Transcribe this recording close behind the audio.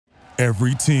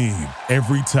Every team,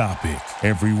 every topic,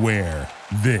 everywhere.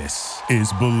 This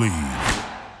is Believe.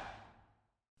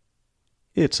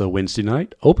 It's a Wednesday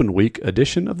night, open week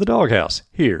edition of the Doghouse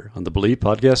here on the Believe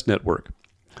Podcast Network.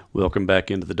 Welcome back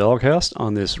into the Doghouse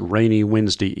on this rainy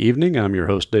Wednesday evening. I'm your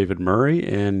host, David Murray,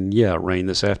 and rain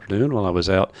this afternoon while I was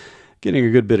out getting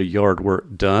a good bit of yard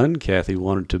work done. Kathy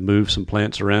wanted to move some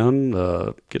plants around,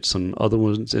 get some other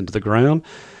ones into the ground.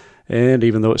 And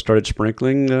even though it started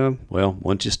sprinkling,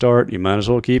 once you start, you might as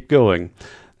well keep going.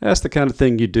 That's the kind of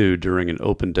thing you do during an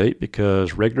open date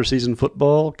because regular season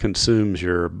football consumes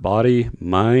your body,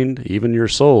 mind, even your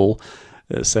soul.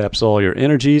 It saps all your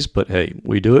energies, but hey,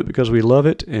 we do it because we love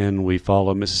it, and we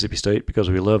follow Mississippi State because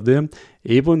we love them,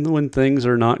 even when things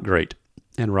are not great.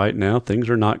 And right now, things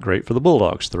are not great for the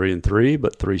Bulldogs. 3-3,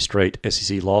 but 3 straight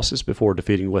SEC losses before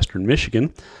defeating Western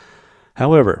Michigan.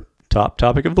 However, top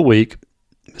topic of the week,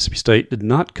 Mississippi State did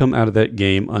not come out of that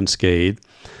game unscathed.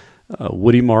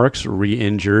 Woody Marks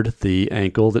re-injured the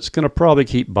ankle that's going to probably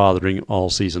keep bothering him all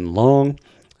season long.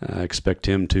 I expect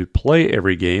him to play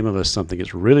every game unless something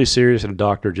gets really serious and a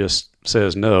doctor just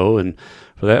says no, and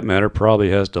for that matter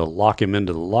probably has to lock him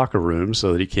into the locker room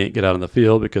so that he can't get out on the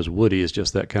field because Woody is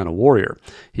just that kind of warrior.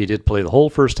 He did play the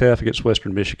whole first half against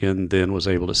Western Michigan, then was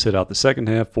able to sit out the second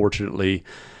half. Fortunately,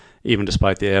 even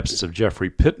despite the absence of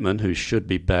Jeffrey Pittman, who should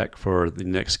be back for the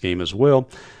next game as well,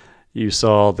 you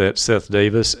saw that Seth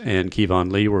Davis and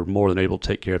Kevon Lee were more than able to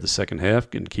take care of the second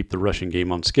half and keep the rushing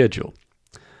game on schedule.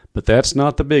 But that's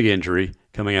not the big injury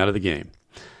coming out of the game.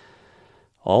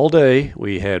 All day,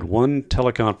 we had one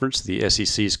teleconference, the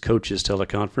SEC's coaches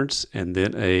teleconference, and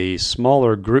then a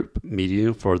smaller group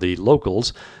meeting for the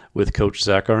locals with Coach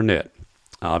Zach Arnett.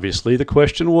 Obviously, the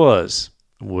question was,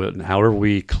 however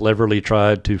we cleverly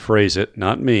tried to phrase it,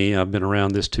 not me, I've been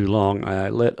around this too long, I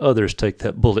let others take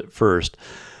that bullet first.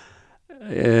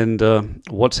 And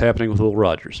what's happening with Will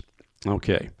Rogers?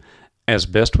 Okay, as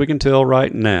best we can tell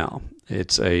right now,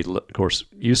 it's of course,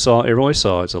 everybody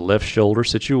saw, it's a left shoulder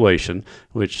situation,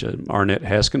 which Arnett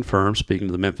has confirmed, speaking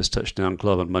to the Memphis Touchdown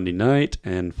Club on Monday night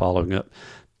and following up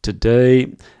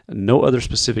today. No other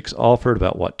specifics offered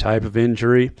about what type of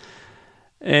injury.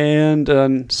 And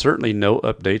certainly no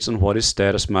updates on what his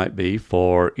status might be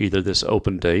for either this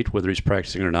open date, whether he's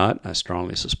practicing or not. I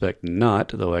strongly suspect not,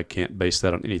 though I can't base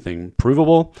that on anything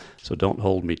provable, so don't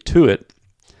hold me to it.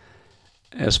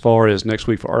 As far as next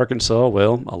week for Arkansas,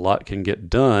 well, a lot can get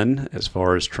done as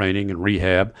far as training and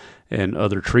rehab and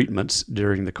other treatments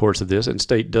during the course of this. And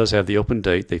State does have the open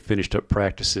date. They finished up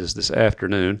practices this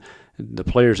afternoon. The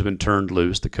players have been turned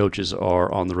loose. The coaches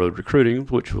are on the road recruiting,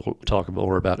 which we'll talk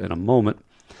more about in a moment.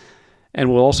 And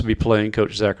we'll also be playing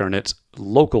Coach Zach Arnett's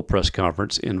local press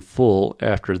conference in full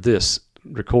after this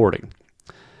recording.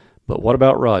 But what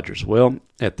about Rogers? Well,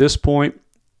 at this point,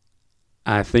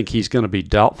 I think he's going to be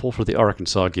doubtful for the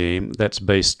Arkansas game. That's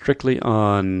based strictly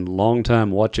on long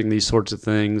time watching these sorts of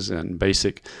things and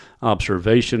basic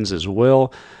observations as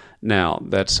well. Now,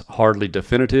 that's hardly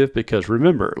definitive because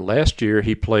remember, last year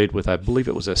he played with, I believe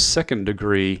it was a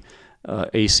second-degree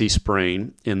AC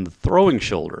sprain in the throwing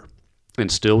shoulder, and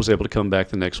still was able to come back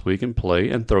the next week and play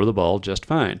and throw the ball just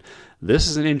fine. This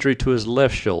is an injury to his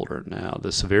left shoulder. Now,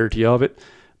 the severity of it,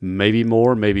 maybe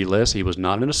more, maybe less. He was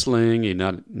not in a sling.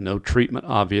 No treatment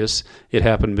obvious. It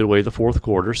happened midway the fourth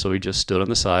quarter, so he just stood on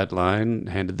the sideline,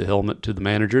 handed the helmet to the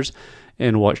managers,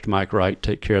 and watched Mike Wright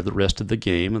take care of the rest of the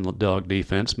game and the Dog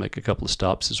defense make a couple of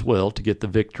stops as well to get the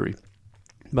victory.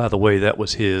 By the way, that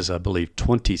was his, I believe,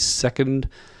 22nd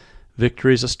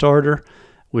victory as a starter,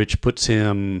 which puts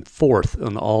him fourth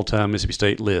on the all-time Mississippi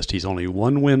State list. He's only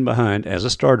one win behind, as a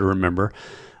starter, remember,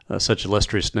 such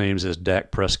illustrious names as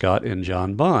Dak Prescott and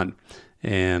John Bond.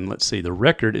 And let's see, the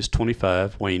record is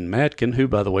 25. Wayne Madkin, who,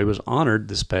 by the way, was honored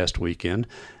this past weekend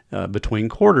between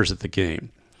quarters at the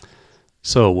game.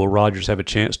 So will Rogers have a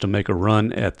chance to make a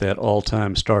run at that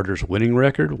all-time starters winning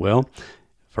record? Well,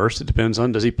 first it depends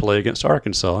on does he play against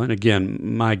Arkansas. And again,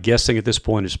 my guessing at this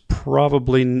point is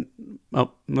probably,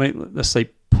 let's say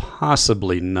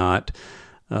possibly not.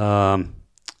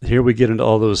 Here we get into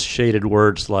all those shaded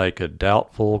words like a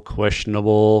doubtful,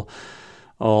 questionable,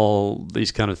 all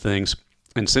these kind of things.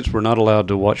 And since we're not allowed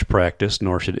to watch practice,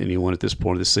 nor should anyone at this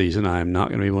point of the season, I am not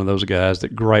going to be one of those guys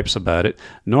that gripes about it,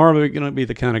 nor am I going to be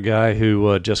the kind of guy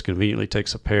who just conveniently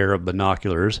takes a pair of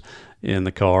binoculars in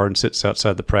the car and sits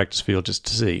outside the practice field just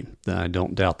to see. I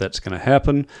don't doubt that's going to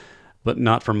happen, but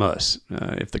not from us.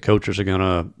 If the coaches are going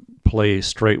to play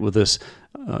straight with this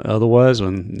otherwise,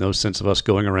 and no sense of us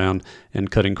going around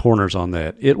and cutting corners on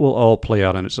that. It will all play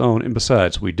out on its own. And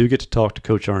besides, we do get to talk to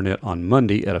Coach Arnett on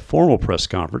Monday at a formal press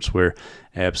conference where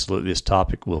absolutely this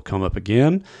topic will come up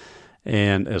again.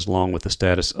 and as long with the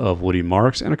status of Woody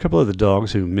Marks and a couple of the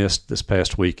Dogs who missed this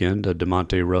past weekend,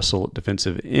 DeMonte Russell at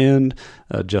defensive end,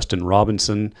 Justin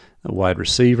Robinson, a wide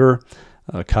receiver,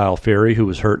 Kyle Ferry, who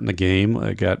was hurt in the game,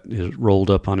 got rolled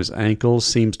up on his ankles,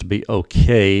 seems to be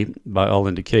okay by all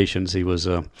indications. He was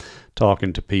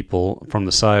talking to people from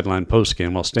the sideline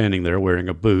postgame while standing there wearing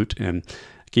a boot. And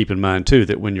keep in mind, too,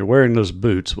 that when you're wearing those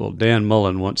boots, well, Dan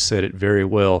Mullen once said it very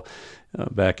well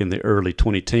back in the early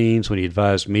 2010s when he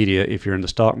advised media, if you're in the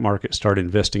stock market, start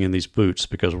investing in these boots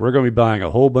because we're going to be buying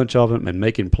a whole bunch of them and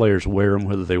making players wear them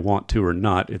whether they want to or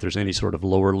not if there's any sort of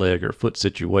lower leg or foot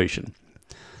situation.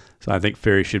 So I think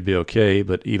Ferry should be okay,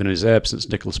 but even in his absence,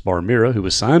 Nicholas Barmira, who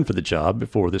was signed for the job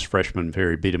before this freshman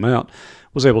Ferry beat him out,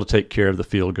 was able to take care of the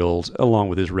field goals along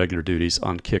with his regular duties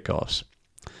on kickoffs.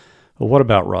 Well, what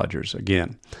about Rodgers?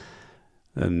 Again,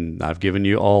 and I've given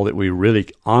you all that we really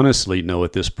honestly know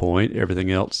at this point.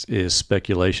 Everything else is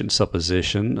speculation,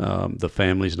 supposition. The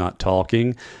family's not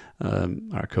talking.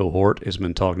 Our cohort has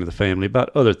been talking to the family about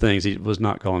other things. He was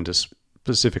not calling to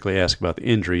specifically ask about the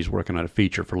injuries, working on a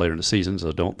feature for later in the season,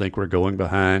 so don't think we're going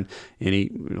behind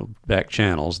any back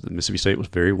channels. The Mississippi State was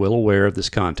very well aware of this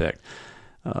contact.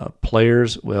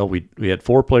 Players, well, we had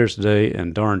 4 players today,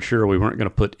 and darn sure we weren't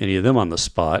going to put any of them on the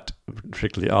spot,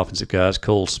 particularly the offensive guys.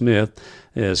 Cole Smith,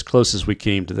 as close as we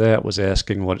came to that, was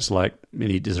asking what it's like.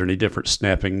 Is there any difference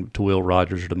snapping to Will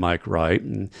Rogers or to Mike Wright?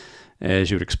 And as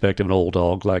you would expect of an old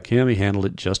dog like him, he handled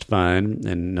it just fine,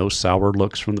 and no sour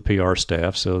looks from the PR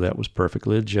staff, so that was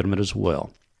perfectly legitimate as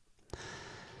well.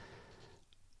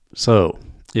 So,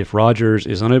 if Rodgers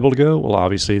is unable to go, well,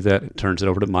 obviously that turns it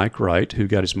over to Mike Wright, who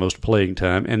got his most playing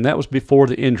time, and that was before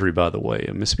the injury, by the way.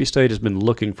 And Mississippi State has been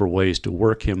looking for ways to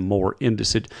work him more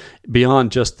into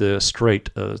beyond just the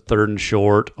straight third and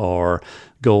short or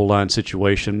goal line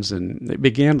situations, and it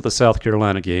began with the South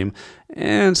Carolina game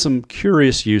and some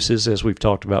curious uses, as we've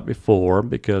talked about before,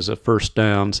 because first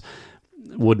downs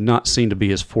would not seem to be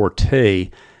his forte,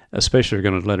 especially if you're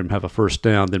going to let him have a first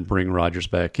down, then bring Rodgers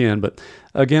back in. But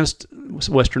against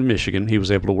Western Michigan, he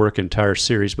was able to work entire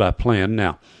series by plan.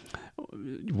 Now,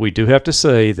 we do have to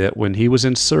say that when he was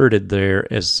inserted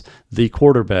there as the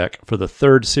quarterback for the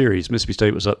third series, Mississippi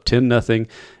State was up 10-0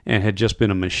 and had just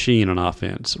been a machine on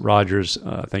offense. Rodgers,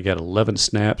 I think, had 11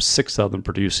 snaps. 6 of them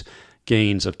produced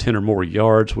gains of 10 or more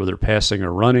yards, whether passing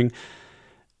or running.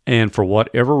 And for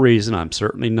whatever reason, I'm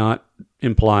certainly not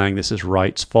implying this is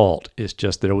Wright's fault. It's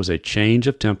just there was a change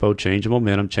of tempo, change of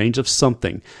momentum, change of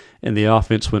something, and the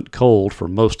offense went cold for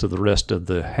most of the rest of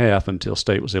the half until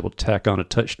State was able to tack on a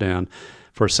touchdown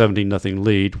for a 17-0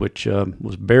 lead, which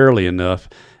was barely enough.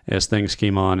 As things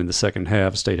came on in the second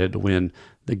half, State had to win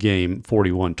the game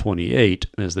 41-28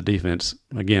 as the defense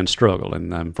again struggled,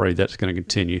 and I'm afraid that's going to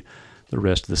continue the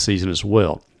rest of the season as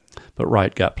well. But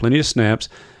Wright got plenty of snaps.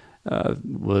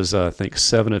 Was, I think,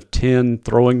 7 of 10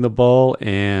 throwing the ball,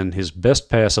 and his best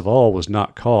pass of all was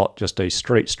not caught, just a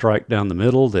straight strike down the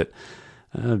middle that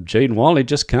Jaden Wally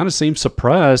just kind of seemed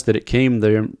surprised that it came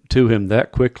there to him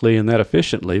that quickly and that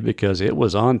efficiently because it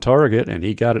was on target and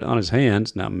he got it on his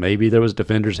hands. Now, maybe there was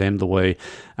defender's hand in the way.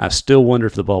 I still wonder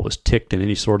if the ball was ticked in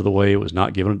any sort of the way. It was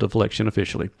not given a deflection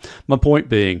officially. My point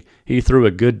being, he threw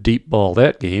a good deep ball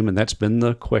that game, and that's been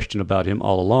the question about him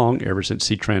all along ever since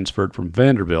he transferred from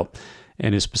Vanderbilt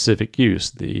and his specific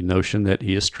use, the notion that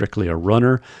he is strictly a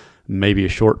runner, maybe a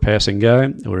short passing guy,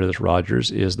 whereas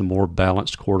Rodgers is the more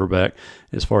balanced quarterback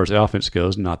as far as the offense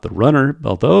goes, not the runner,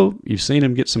 although you've seen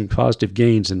him get some positive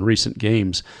gains in recent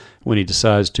games when he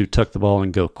decides to tuck the ball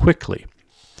and go quickly.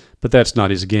 But that's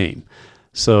not his game.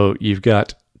 So you've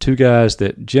got 2 guys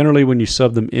that generally when you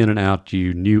sub them in and out,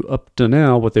 you knew up to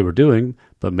now what they were doing,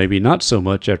 but maybe not so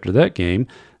much after that game.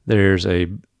 There's a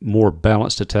more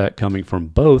balanced attack coming from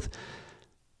both.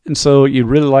 And so you'd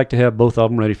really like to have both of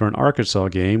them ready for an Arkansas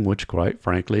game, which, quite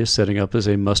frankly, is setting up as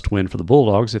a must-win for the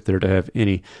Bulldogs if they're to have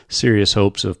any serious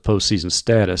hopes of postseason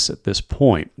status at this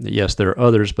point. Yes, there are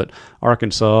others, but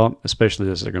Arkansas, especially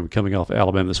as they're going to be coming off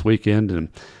Alabama this weekend, and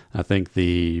I think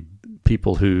the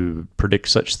people who predict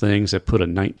such things have put a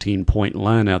 19-point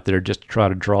line out there just to try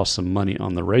to draw some money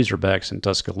on the Razorbacks in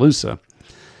Tuscaloosa.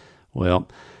 Well,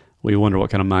 we wonder what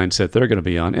kind of mindset they're going to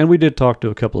be on. And we did talk to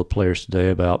a couple of players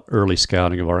today about early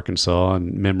scouting of Arkansas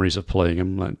and memories of playing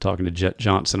them. I'm talking to Jet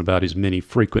Johnson about his many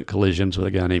frequent collisions with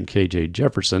a guy named K.J.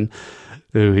 Jefferson,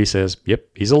 who he says, yep,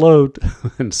 he's a load.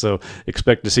 And so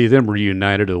expect to see them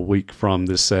reunited a week from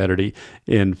this Saturday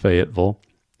in Fayetteville.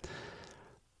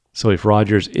 So if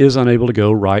Rodgers is unable to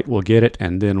go, Wright will get it.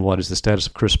 And then what is the status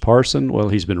of Chris Parson? Well,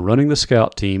 he's been running the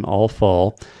scout team all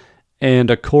fall.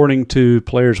 And according to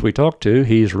players we talked to,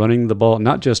 he's running the ball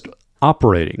not just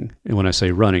operating. And when I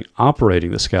say running,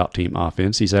 operating the scout team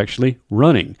offense, he's actually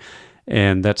running.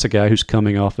 And that's a guy who's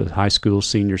coming off a high school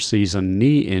senior season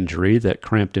knee injury that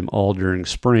cramped him all during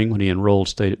spring when he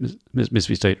enrolled at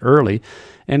Mississippi State early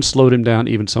and slowed him down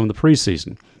even some of the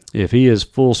preseason. If he is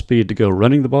full speed to go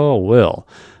running the ball, well,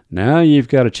 now you've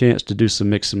got a chance to do some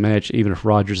mix and match even if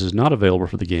Rogers is not available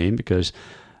for the game, because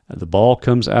the ball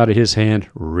comes out of his hand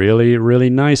really, really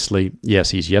nicely.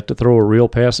 Yes, he's yet to throw a real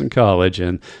pass in college,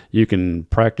 and you can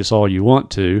practice all you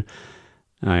want to.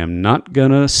 I am not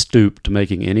going to stoop to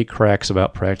making any cracks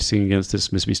about practicing against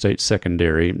this Mississippi State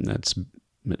secondary. It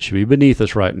should be beneath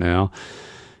us right now.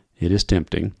 It is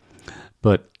tempting.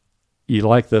 But you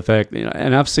like the fact,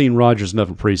 and I've seen Rogers enough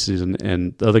in preseason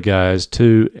and the other guys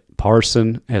too.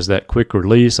 Parson has that quick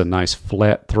release, a nice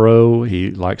flat throw. He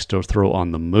likes to throw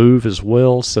on the move as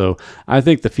well. So I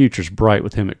think the future's bright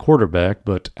with him at quarterback,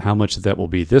 but how much of that will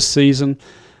be this season?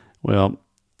 Well,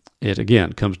 it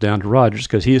again comes down to Rogers,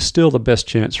 because he is still the best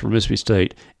chance for Mississippi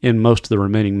State in most of the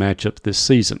remaining matchups this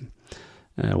season.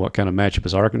 What kind of matchup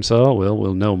is Arkansas? Well,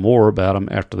 we'll know more about them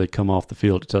after they come off the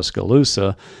field at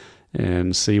Tuscaloosa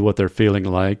and see what they're feeling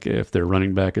like, if their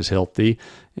running back is healthy,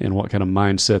 and what kind of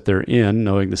mindset they're in,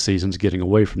 knowing the season's getting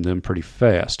away from them pretty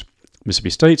fast. Mississippi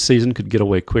State's season could get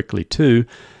away quickly too,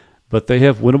 but they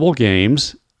have winnable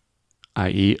games,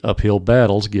 i.e. uphill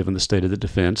battles given the state of the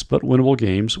defense, but winnable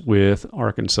games with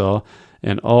Arkansas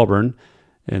and Auburn.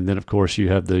 And then, of course, you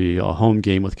have the home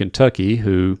game with Kentucky,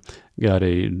 who got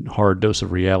a hard dose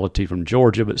of reality from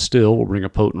Georgia, but still will bring a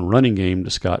potent running game to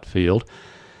Scott Field.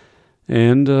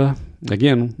 And,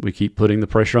 again, we keep putting the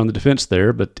pressure on the defense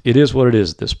there, but it is what it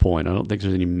is at this point. I don't think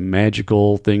there's any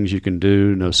magical things you can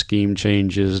do, no scheme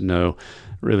changes, no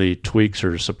really tweaks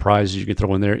or surprises you can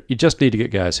throw in there. You just need to get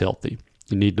guys healthy.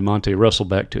 You need DeMonte Russell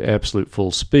back to absolute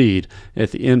full speed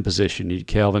at the end position. You need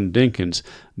Calvin Dinkins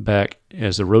back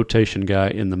as a rotation guy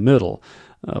in the middle,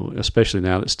 especially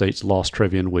now that State's lost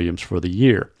Trevion Williams for the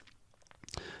year.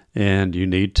 And you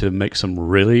need to make some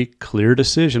really clear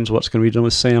decisions what's going to be done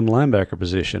with Sam linebacker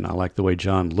position. I like the way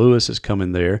John Lewis has come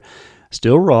in there.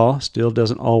 Still raw, still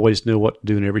doesn't always know what to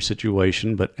do in every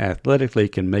situation, but athletically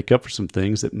can make up for some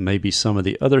things that maybe some of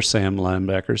the other Sam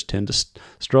linebackers tend to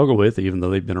struggle with, even though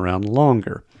they've been around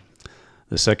longer.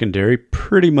 The secondary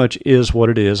pretty much is what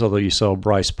it is, although you saw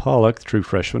Bryce Pollock, the true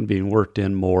freshman, being worked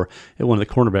in more at one of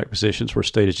the cornerback positions where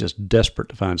State is just desperate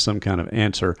to find some kind of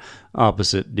answer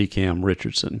opposite DeCam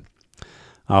Richardson.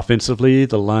 Offensively,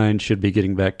 the line should be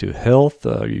getting back to health.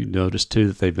 You notice, too,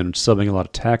 that they've been subbing a lot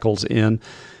of tackles in,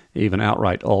 even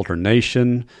outright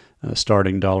alternation,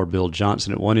 starting Dollar Bill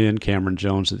Johnson at one end, Cameron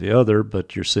Jones at the other,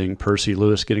 but you're seeing Percy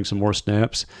Lewis getting some more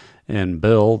snaps, and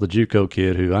Bell, the JUCO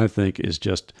kid, who I think is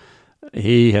just,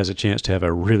 he has a chance to have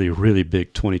a really, really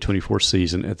big 2024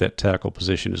 season at that tackle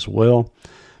position as well.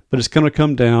 But it's going to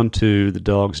come down to the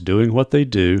Dogs doing what they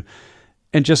do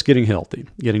and just getting healthy,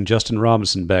 getting Justin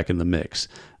Robinson back in the mix,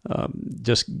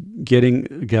 just getting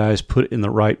guys put in the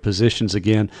right positions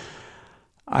again.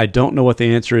 I don't know what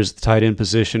the answer is at the tight end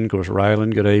position. Of course,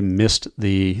 Ryland Goday missed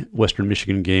the Western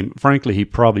Michigan game. Frankly, he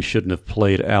probably shouldn't have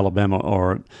played Alabama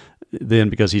or then,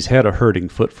 because he's had a hurting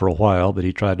foot for a while, but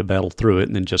he tried to battle through it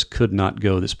and then just could not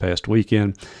go this past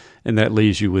weekend. And that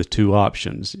leaves you with two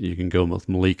options. You can go with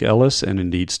Malik Ellis, and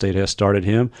indeed State has started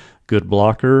him. Good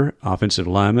blocker, offensive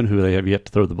lineman who they have yet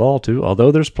to throw the ball to,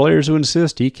 although there's players who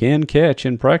insist he can catch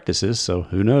in practices, so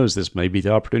who knows, this may be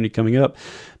the opportunity coming up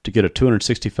to get a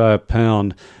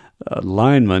 265-pound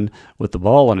lineman with the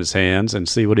ball in his hands and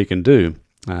see what he can do.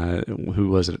 Who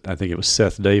was it? I think it was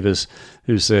Seth Davis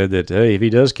who said that, hey, if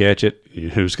he does catch it,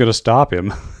 who's going to stop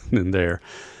him in there?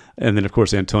 And then, of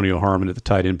course, Antonio Harmon at the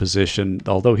tight end position,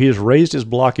 although he has raised his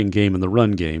blocking game in the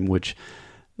run game, which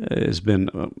has been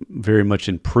a very much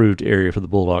improved area for the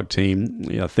Bulldog team.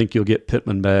 I think you'll get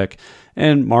Pittman back,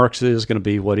 and Marks is going to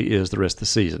be what he is the rest of the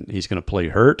season. He's going to play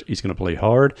hurt. He's going to play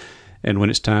hard. And when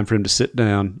it's time for him to sit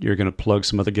down, you're going to plug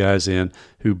some other guys in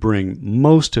who bring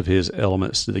most of his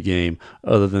elements to the game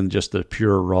other than just the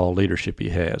pure raw leadership he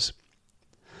has.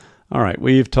 All right,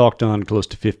 we've talked on close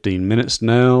to 15 minutes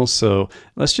now, so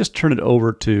let's just turn it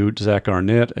over to Zach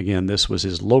Arnett. Again, this was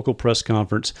his local press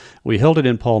conference. We held it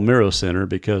in Palmero Center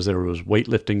because there was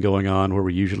weightlifting going on where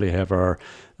we usually have our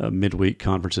midweek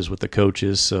conferences with the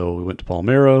coaches, so we went to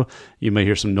Palmero. You may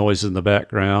hear some noises in the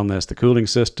background. That's the cooling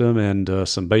system and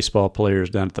some baseball players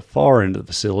down at the far end of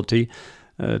the facility.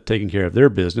 taking care of their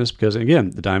business because,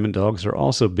 again, the Diamond Dogs are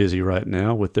also busy right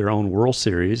now with their own World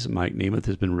Series. Mike Nemeth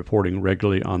has been reporting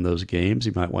regularly on those games.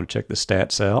 You might want to check the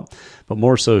stats out, but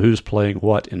more so who's playing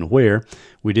what and where.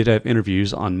 We did have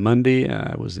interviews on Monday.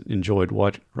 I enjoyed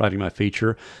writing my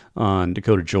feature on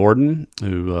Dakota Jordan,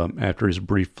 who, after his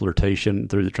brief flirtation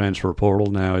through the transfer portal,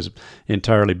 now is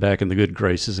entirely back in the good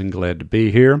graces and glad to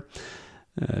be here.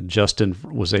 Justin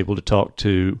was able to talk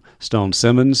to Stone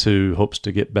Simmons, who hopes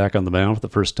to get back on the mound for the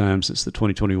first time since the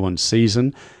 2021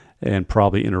 season, and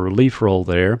probably in a relief role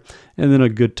there. And then a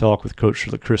good talk with Coach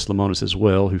Chris Lemonis as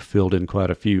well, who filled in quite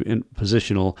a few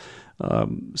positional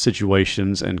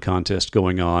situations and contests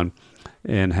going on,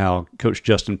 and how Coach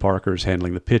Justin Parker is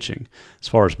handling the pitching. As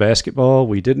far as basketball,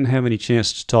 we didn't have any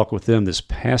chance to talk with them this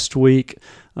past week.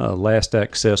 Last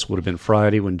access would have been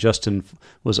Friday when Justin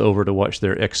was over to watch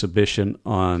their exhibition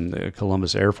on the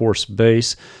Columbus Air Force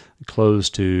Base,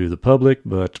 closed to the public,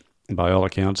 but by all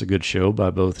accounts a good show by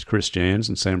both Chris Jans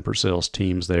and Sam Purcell's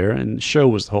teams there. And the show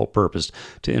was the whole purpose,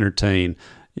 to entertain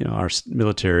our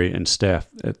military and staff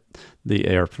at the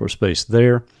Air Force Base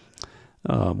there.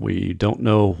 We don't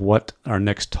know what our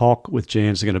next talk with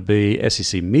Jans is going to be.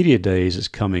 SEC Media Days is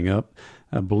coming up.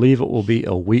 I believe it will be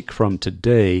a week from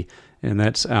today, and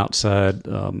that's outside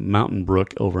Mountain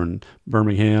Brook over in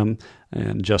Birmingham.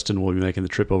 And Justin will be making the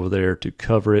trip over there to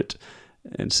cover it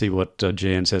and see what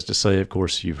Jans has to say. Of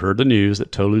course, you've heard the news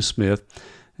that Tolu Smith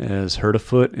has hurt a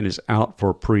foot and is out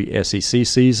for pre-SEC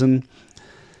season.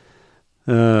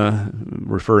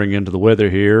 Referring into the weather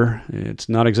here, it's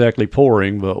not exactly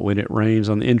pouring, but when it rains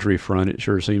on the injury front, it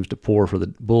sure seems to pour for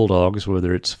the Bulldogs,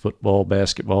 whether it's football,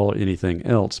 basketball, or anything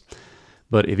else.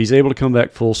 But if he's able to come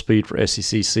back full speed for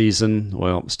SEC season,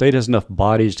 well, State has enough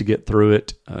bodies to get through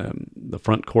it. The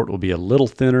front court will be a little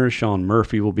thinner. Sean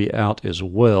Murphy will be out as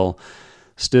well.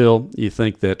 Still, you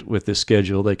think that with this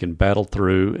schedule, they can battle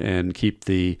through and keep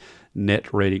the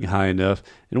net rating high enough.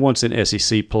 And once in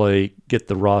SEC play, get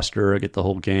the roster, get the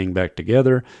whole gang back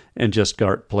together, and just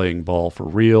start playing ball for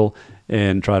real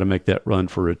and try to make that run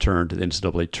for return to the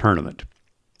NCAA tournament.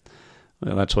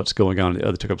 Well, that's what's going on in the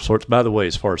other two sorts. By the way,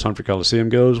 as far as Humphrey Coliseum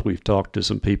goes, we've talked to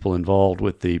some people involved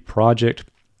with the project.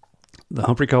 The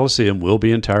Humphrey Coliseum will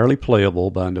be entirely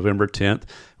playable by November 10th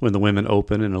when the women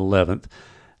open in 11th.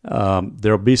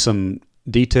 There'll be some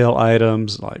detail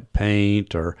items like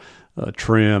paint or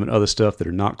trim and other stuff that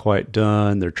are not quite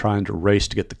done. They're trying to race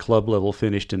to get the club level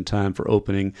finished in time for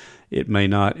opening. It may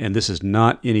not, and this is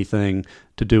not anything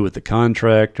to do with the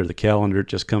contract or the calendar. It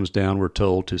just comes down, we're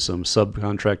told, to some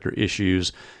subcontractor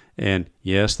issues. And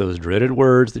yes, those dreaded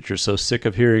words that you're so sick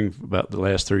of hearing about the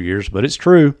last 3 years, but it's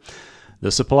true.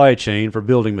 The supply chain for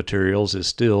building materials is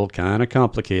still kind of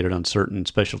complicated on certain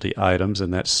specialty items,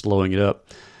 and that's slowing it up.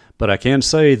 But I can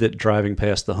say that driving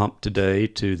past the hump today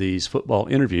to these football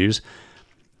interviews,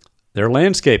 they're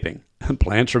landscaping.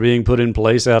 Plants are being put in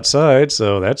place outside,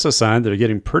 so that's a sign they're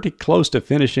getting pretty close to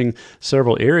finishing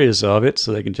several areas of it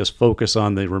so they can just focus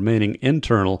on the remaining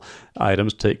internal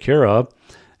items to take care of.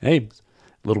 Hey,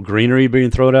 a little greenery being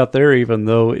thrown out there, even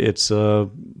though it's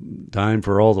time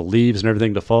for all the leaves and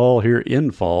everything to fall here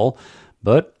in fall.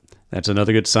 But that's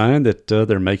another good sign that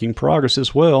they're making progress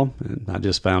as well. And I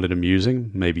just found it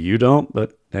amusing. Maybe you don't,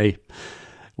 but hey,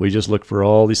 we just look for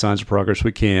all the signs of progress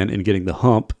we can in getting the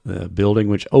hump, the building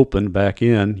which opened back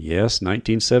in, yes,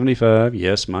 1975,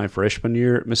 yes, my freshman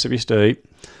year at Mississippi State,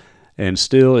 and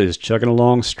still is chugging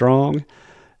along strong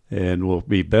and will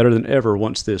be better than ever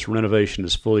once this renovation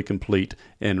is fully complete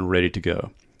and ready to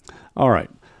go. All right.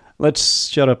 Let's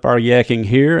shut up our yakking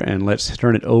here and let's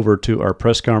turn it over to our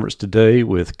press conference today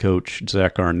with Coach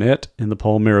Zach Arnett in the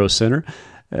Palmero Center.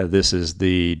 This is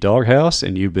the Doghouse,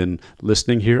 and you've been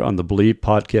listening here on the Believe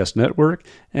Podcast Network,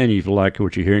 and you've liked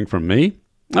what you're hearing from me,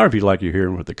 or if you like you're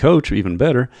hearing with the coach, even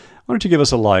better, why don't you give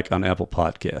us a like on Apple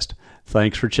Podcast.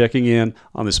 Thanks for checking in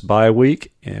on this bye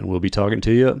week, and we'll be talking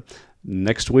to you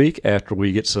next week after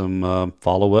we get some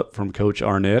follow-up from Coach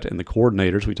Arnett and the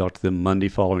coordinators. We talked to them Monday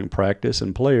following practice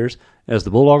and players as the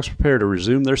Bulldogs prepare to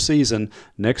resume their season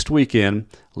next weekend,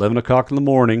 11 o'clock in the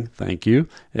morning, thank you,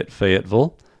 at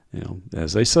Fayetteville. You know,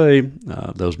 as they say,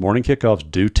 those morning kickoffs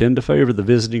do tend to favor the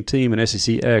visiting team in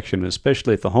SEC action,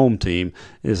 especially if the home team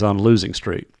is on a losing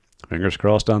streak. Fingers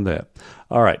crossed on that.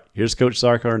 All right, here's Coach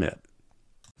Zach Arnett.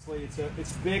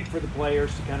 It's big for the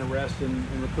players to kind of rest and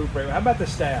recuperate. How about the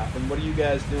staff, and what are you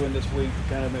guys doing this week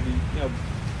to kind of maybe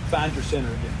find your center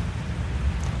again?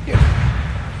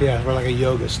 Yeah, we're like a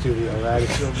yoga studio, right?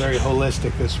 It's very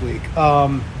holistic this week.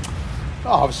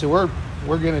 Obviously, we're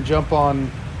going to jump on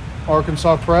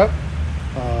Arkansas prep.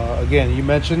 Again, you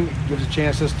mentioned it gives a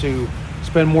chance us to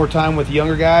spend more time with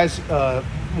younger guys.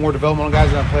 more developmental guys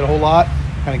that haven't played a whole lot,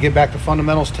 kind of get back to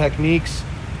fundamentals, techniques.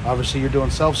 Obviously, you're doing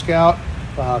self-scout.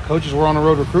 Coaches were on the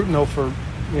road recruiting, though, for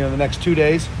the next 2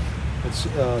 days.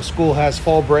 School has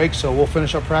fall break, so we'll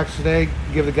finish up practice today,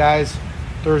 give the guys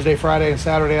Thursday, Friday, and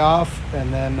Saturday off,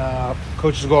 and then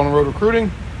coaches go on the road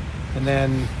recruiting, and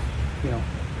then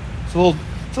it's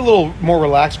a little more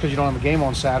relaxed because you don't have a game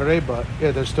on Saturday, but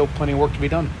yeah, there's still plenty of work to be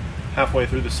done. Halfway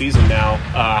through the season now,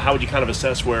 how would you kind of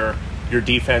assess where your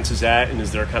defense is at, and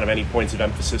is there kind of any points of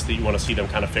emphasis that you want to see them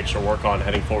kind of fix or work on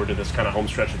heading forward to this kind of home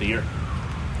stretch of the year?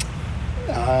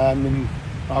 I mean,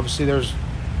 obviously there's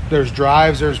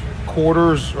drives, there's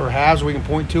quarters or halves we can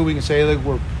point to. We can say that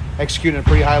we're executing at a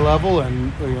pretty high level,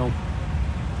 and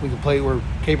we're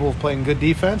capable of playing good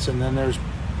defense. And then there's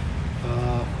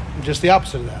just the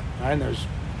opposite of that, right? And there's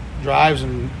drives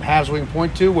and halves we can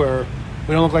point to where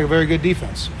we don't look like a very good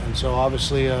defense. And so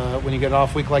obviously when you get an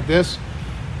off week like this,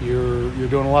 you're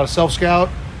doing a lot of self-scout.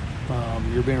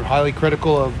 You're being highly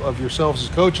critical of yourselves as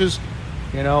coaches,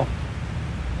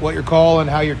 what you're calling,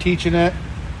 how you're teaching it,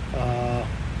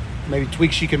 maybe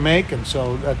tweaks you can make. And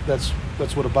so that's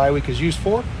what a bye week is used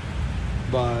for.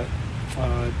 But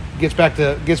gets back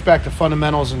to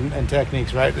fundamentals and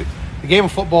techniques, right? The game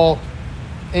of football,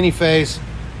 any phase,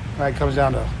 right, comes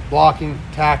down to blocking,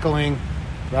 tackling,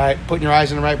 right, putting your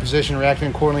eyes in the right position, reacting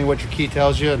accordingly to what your key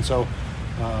tells you. And so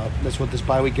that's what this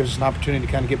bye week gives us an opportunity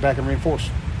to kind of get back and reinforce.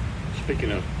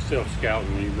 Speaking of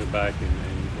self-scouting, when you went back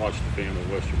and watched the film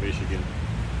of Western Michigan,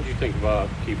 what do you think about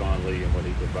Kevon Lee and what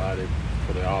he provided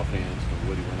for the offense and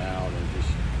when he went out and just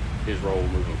his role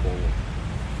moving forward?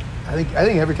 I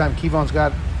think every time Kevon's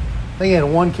got, I think he had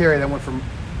one carry that went from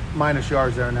minus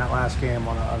yards there in that last game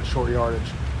on a short yardage.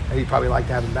 And he'd probably like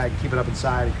to have him back and keep it up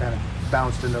inside and kind of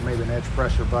bounced into maybe an edge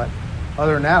pressure. But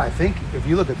other than that, I think if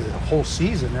you look at the whole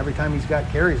season, every time he's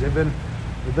got carries, there've been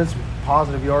some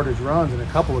positive yardage runs and a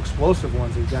couple explosive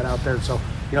ones he's got out there. So,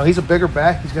 he's a bigger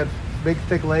back. He's got big,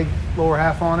 thick leg, lower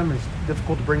half on him. It's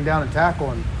difficult to bring down and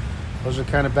tackle. And those are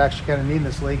the kind of backs you kind of need in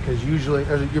this league because usually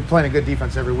you're playing a good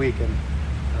defense every week. And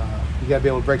you got to be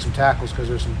able to break some tackles because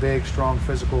there's some big, strong,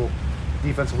 physical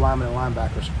defensive linemen and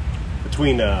linebackers.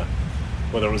 Between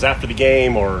whether it was after the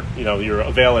game or your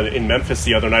avail in Memphis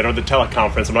the other night or the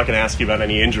teleconference, I'm not going to ask you about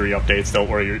any injury updates. Don't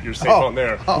worry, you're safe on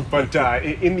there. But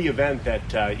in the event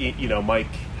that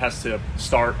Mike has to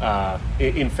start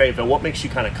in Fayetteville, what makes you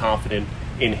kind of confident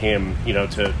in him?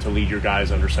 To lead your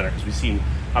guys under center, because we've seen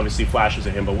obviously flashes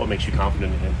of him, but what makes you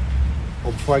confident in him?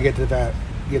 Well, before I get to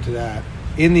that.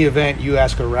 In the event you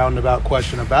ask a roundabout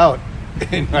question about,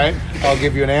 right, I'll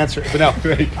give you an answer. But no,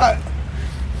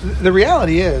 the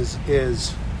reality is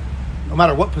no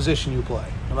matter what position you play,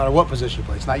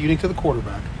 it's not unique to the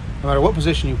quarterback. No matter what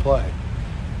position you play,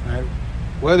 right,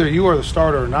 whether you are the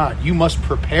starter or not, you must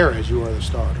prepare as you are the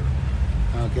starter.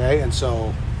 Okay, and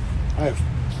so I have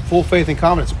full faith and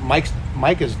confidence. Mike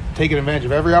has taken advantage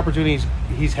of every opportunity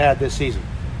he's had this season.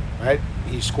 Right,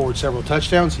 he scored several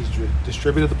touchdowns. He's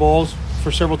distributed the balls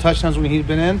for several touchdowns when he's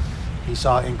been in. He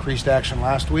saw increased action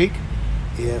last week.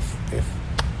 If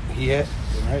he has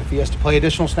to play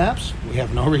additional snaps, we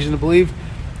have no reason to believe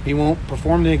he won't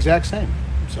perform the exact same.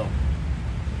 So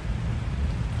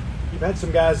you've had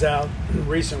some guys out in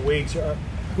recent weeks.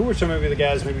 Who are some of the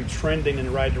guys maybe trending in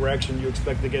the right direction you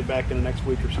expect to get back in the next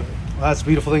week or so? Well, that's the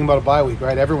beautiful thing about a bye week,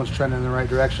 right? Everyone's trending in the right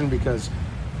direction because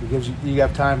it gives you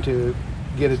have time to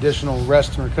get additional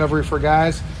rest and recovery for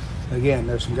guys. Again,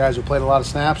 there's some guys who played a lot of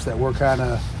snaps that we're kind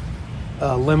of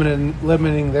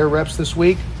limiting their reps this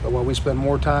week. But while we spend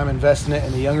more time investing it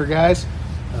in the younger guys,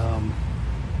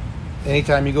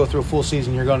 anytime you go through a full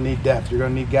season, you're going to need depth. You're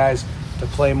going to need guys to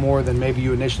play more than maybe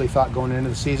you initially thought going into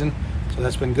the season. So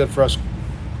that's been good for us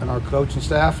and our coaching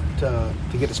staff to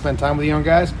get to spend time with the young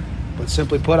guys. But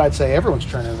simply put, I'd say everyone's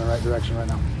trending in the right direction right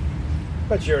now.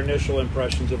 What's your initial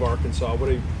impressions of Arkansas? What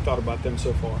have you thought about them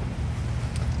so far?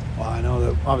 Well, I know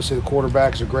that obviously the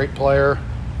quarterback's a great player,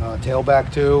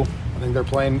 tailback too. I think they're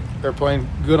playing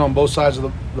good on both sides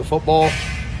of the football.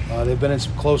 They've been in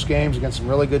some close games against some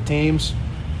really good teams.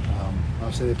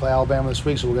 Obviously they play Alabama this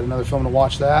week, so we'll get another film to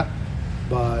watch that.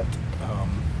 But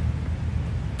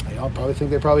I probably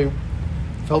think they probably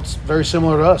felt very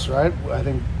similar to us, right? I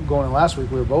think going in last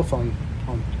week we were both on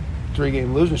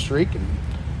 3-game losing streak, and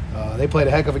they played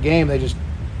a heck of a game. They just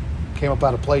came up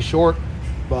out of play short,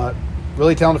 but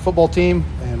really talented football team,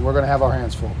 and we're going to have our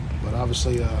hands full. But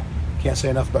obviously can't say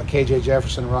enough about KJ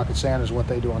Jefferson and Rocket Sanders and what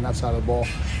they do on that side of the ball.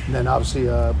 And then obviously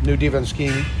new defense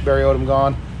scheme, Barry Odom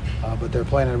gone, but they're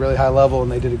playing at a really high level,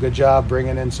 and they did a good job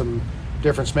bringing in some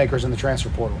difference makers in the transfer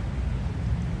portal.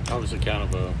 Obviously kind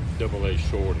of a double-edged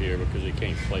sword here because he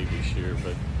can't play this year,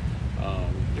 but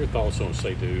Your thoughts on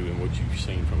Seydou and what you've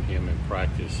seen from him in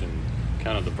practice and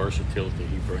kind of the versatility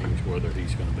he brings, whether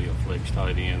he's going to be a flex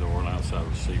tight end or an outside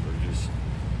receiver.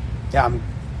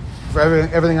 For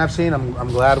everything I've seen, I'm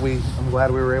glad we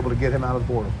were able to get him out of the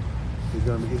portal. He's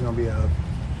going to be a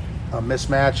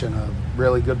mismatch and a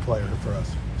really good player for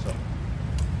us. So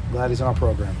glad he's in our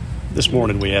program. This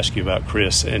morning we asked you about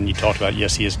Chris, and you talked about,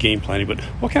 yes, he is game planning, but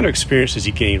what kind of experience has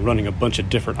he gained running a bunch of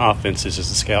different offenses as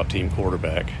a scout team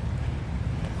quarterback?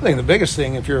 I think the biggest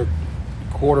thing if you're a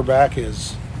quarterback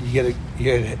is you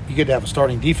get to have a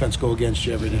starting defense go against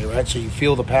you every day, right? So you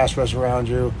feel the pass rush around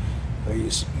you.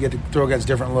 You get to throw against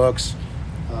different looks.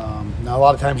 Now, a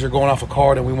lot of times you're going off a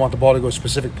card and we want the ball to go a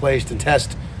specific place to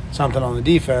test something on the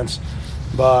defense.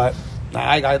 But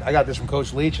I got this from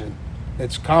Coach Leach, and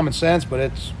it's common sense, but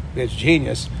it's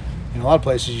genius. In a lot of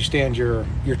places, you stand your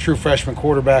true freshman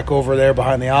quarterback over there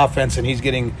behind the offense, and he's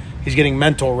getting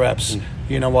mental reps,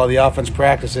 while the offense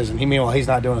practices, and meanwhile he's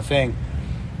not doing a thing.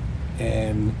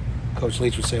 And Coach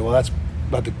Leach would say, well, that's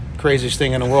about the craziest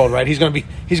thing in the world, right? He's going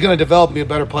to develop and be a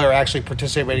better player actually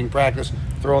participating in practice,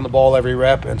 throwing the ball every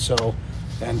rep. And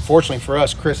fortunately for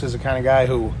us, Chris is the kind of guy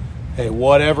who, hey,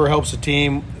 whatever helps the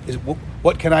team, is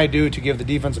what can I do to give the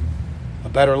defense a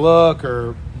better look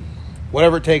or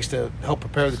whatever it takes to help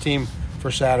prepare the team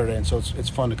for Saturday. And so it's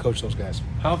fun to coach those guys.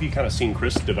 How have you kind of seen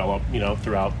Chris develop,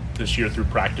 throughout this year through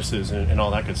practices and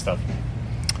all that good stuff?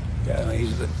 Yeah,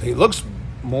 he looks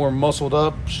more muscled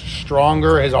up,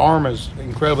 stronger. His arm is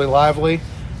incredibly lively.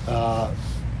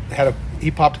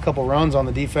 He popped a couple runs on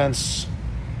the defense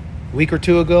a week or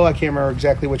two ago. I can't remember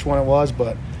exactly which one it was,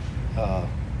 but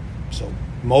so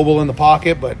mobile in the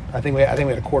pocket. But I think we had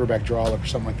a quarterback draw or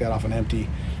something like that off an empty,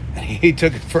 and he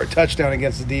took it for a touchdown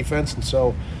against the defense. And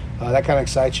so that kind of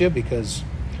excites you because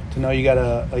to know you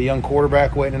got a young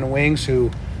quarterback waiting in the wings who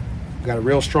got a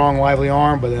real strong, lively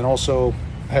arm, but then also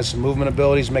has some movement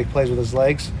abilities to make plays with his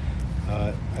legs.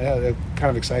 It kind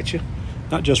of excites you.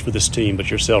 Not just for this team, but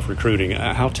yourself recruiting.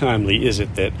 How timely is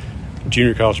it that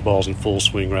junior college ball's in full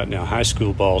swing right now? High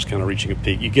school ball's kind of reaching a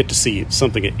peak. You get to see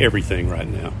something at everything right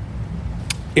now.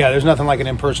 Yeah, there's nothing like an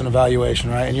in-person evaluation,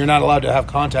 right? And you're not allowed to have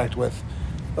contact with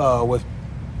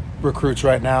recruits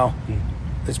right now.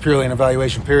 Mm-hmm. It's purely an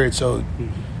evaluation period, so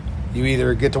you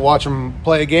either get to watch them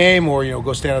play a game or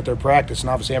go stand at their practice. And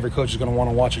obviously, every coach is going to want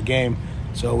to watch a game.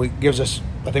 So it gives us,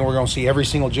 I think we're going to see every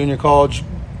single junior college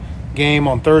game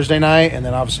on Thursday night, and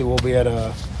then obviously we'll be at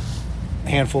a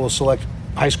handful of select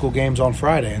high school games on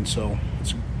Friday, and so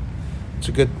it's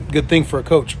a good thing for a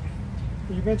coach.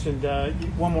 You mentioned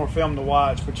one more film to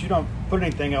watch, but you don't put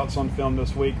anything else on film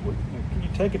this week. Can you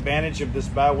take advantage of this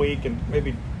bye week and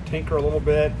maybe tinker a little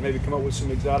bit, maybe come up with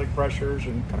some exotic pressures,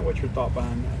 and kind of what's your thought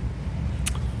behind that?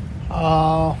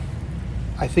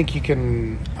 I think you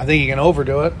can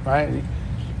overdo it, right?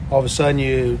 All of a sudden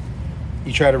you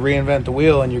try to reinvent the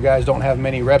wheel and your guys don't have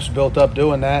many reps built up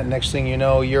doing that. And next thing you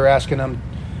know, you're asking them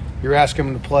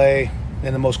to play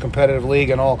in the most competitive league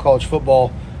in all college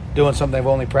football, doing something they've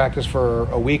only practiced for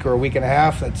a week or a week and a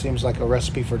half. That seems like a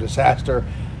recipe for disaster.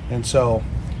 And so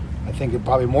I think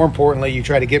probably more importantly, you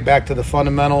try to get back to the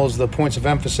fundamentals, the points of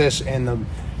emphasis, and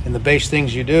the base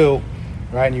things you do,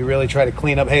 right? And you really try to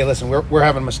clean up, hey, listen, we're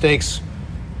having mistakes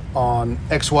on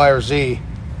X, Y, or Z.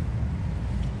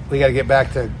 We got to get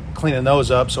back to cleaning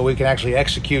those up so we can actually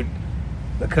execute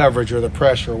the coverage or the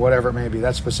pressure or whatever it may be.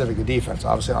 That's specific to defense.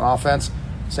 Obviously on offense,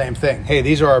 same thing. Hey,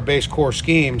 these are our base core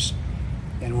schemes,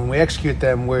 and when we execute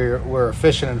them, we're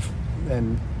efficient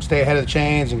and stay ahead of the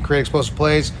chains and create explosive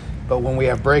plays. But when we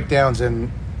have breakdowns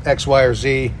in X, Y, or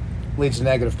Z, leads to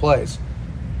negative plays.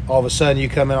 All of a sudden you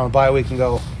come in on a bye week and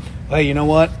go, hey, you know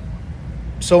what?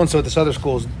 So-and-so at this other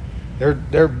school's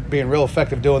they're being real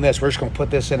effective doing this. We're just going to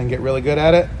put this in and get really good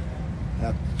at it.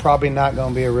 Probably not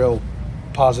going to be a real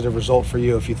positive result for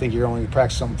you if you think you're only going to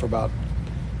practice something for about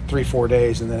 3-4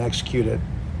 days and then execute it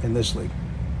in this league.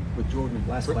 With Jordan,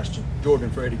 last question. Jordan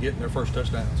and Freddie getting their first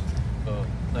touchdowns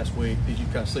last week. Did you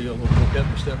kind of see a little bit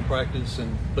of step in practice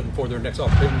and looking for their next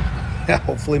opportunity? Yeah,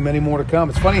 hopefully many more to come.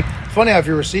 It's funny how if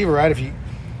you're a receiver, right? If you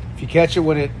catch it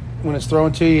when it's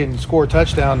thrown to you and score a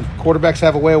touchdown, quarterbacks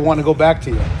have a way of wanting to go back to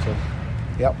you. So,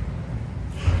 yep.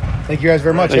 Thank you guys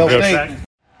very much.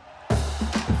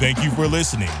 Thank you for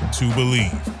listening to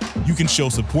Believe. You can show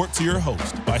support to your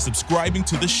host by subscribing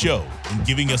to the show and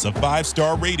giving us a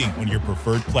 5-star rating on your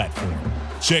preferred platform.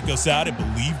 Check us out at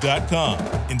Believe.com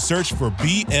and search for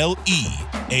BLEAV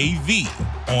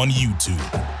on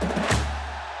YouTube.